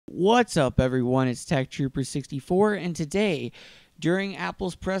What's up, everyone? It's Tech Trooper 64, and today, during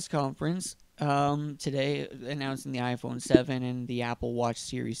Apple's press conference, today announcing the iPhone 7 and the Apple Watch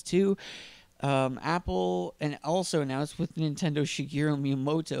Series 2, Apple and also announced with Nintendo Shigeru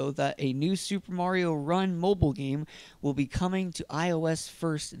Miyamoto that a new Super Mario Run mobile game will be coming to iOS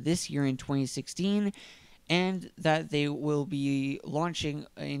first this year in 2016, and that they will be launching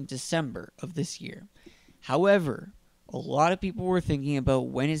in December of this year. However, a lot of people were thinking about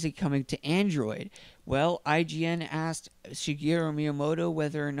when is it coming to Android. Well, IGN asked Shigeru Miyamoto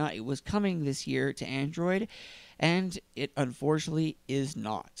whether or not it was coming this year to Android, and it unfortunately is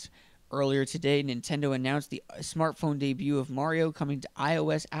not. Earlier today, Nintendo announced the smartphone debut of Mario coming to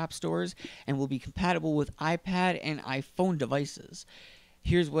iOS app stores and will be compatible with iPad and iPhone devices.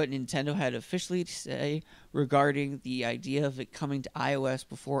 Here's what Nintendo had officially to say regarding the idea of it coming to iOS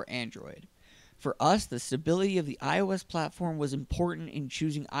before Android. For us, the stability of the iOS platform was important in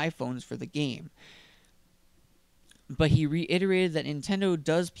choosing iPhones for the game. But he reiterated that Nintendo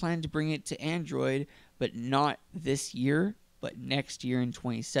does plan to bring it to Android, but not this year, but next year in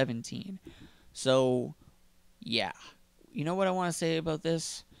 2017. So, yeah. You know what I want to say about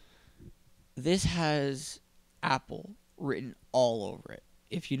this? This has Apple written all over it,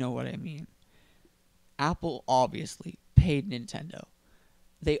 if you know what I mean. Apple obviously paid Nintendo.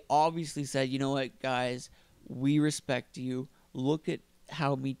 They obviously said, you know what, guys, we respect you. Look at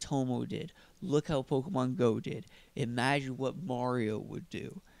how Miitomo did. Look how Pokemon Go did. Imagine what Mario would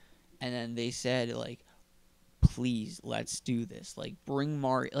do. And then they said, like, please, let's do this. Like, bring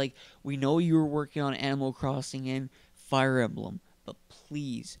Mario. Like, we know you were working on Animal Crossing and Fire Emblem, but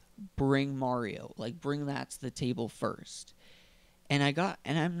please bring Mario. Like, bring that to the table first. And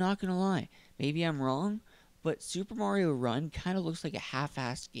I'm not going to lie, maybe I'm wrong, but Super Mario Run kind of looks like a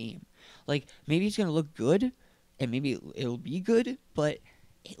half-assed game. Like, maybe it's going to look good, and maybe it'll be good, but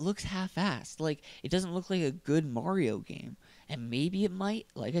it looks half-assed. Like, it doesn't look like a good Mario game. And maybe it might,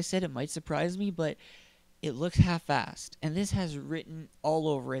 like I said, it might surprise me, but it looks half-assed. And this has written all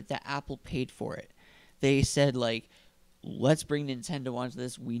over it that Apple paid for it. They said, like, let's bring Nintendo onto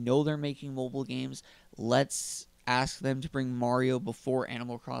this. We know they're making mobile games. Let's ask them to bring Mario before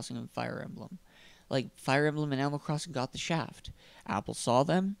Animal Crossing and Fire Emblem. Like, Fire Emblem and Animal Crossing got the shaft. Apple saw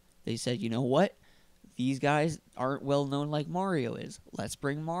them. They said, you know what? These guys aren't well known like Mario is. Let's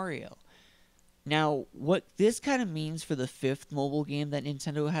bring Mario. Now, what this kind of means for the fifth mobile game that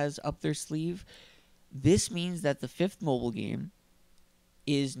Nintendo has up their sleeve, this means that the fifth mobile game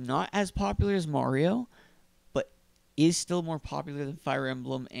is not as popular as Mario, but is still more popular than Fire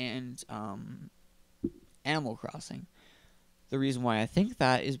Emblem and Animal Crossing. The reason why I think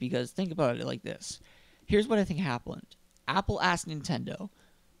that is because think about it like this. Here's what I think happened. Apple asked Nintendo,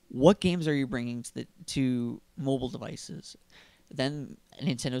 what games are you bringing to mobile devices? Then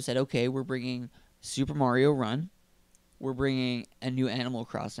Nintendo said, okay, we're bringing Super Mario Run. We're bringing a new Animal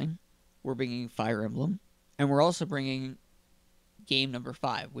Crossing. We're bringing Fire Emblem. And we're also bringing game number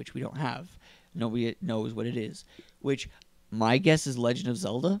 5, which we don't have. Nobody knows what it is. Which my guess is Legend of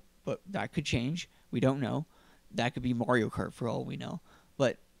Zelda, but that could change. We don't know. That could be Mario Kart for all we know.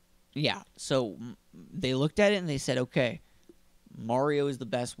 But, yeah. So, they looked at it and they said, okay, Mario is the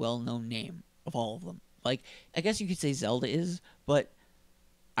best well-known name of all of them. Like, I guess you could say Zelda is, but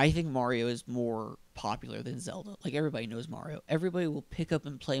I think Mario is more popular than Zelda. Like, everybody knows Mario. Everybody will pick up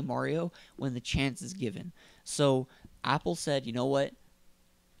and play Mario when the chance is given. So, Apple said, you know what?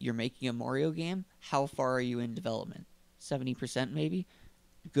 You're making a Mario game. How far are you in development? 70% maybe?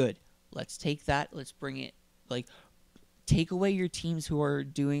 Good. Let's take that. Let's bring it. Like, take away your teams who are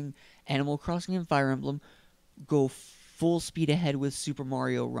doing Animal Crossing and Fire Emblem. Go full speed ahead with Super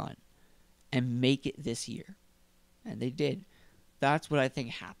Mario Run. And make it this year. And they did. That's what I think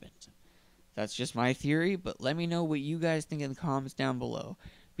happened. That's just my theory, but let me know what you guys think in the comments down below.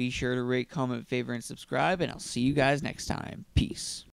 Be sure to rate, comment, favorite, and subscribe, and I'll see you guys next time. Peace.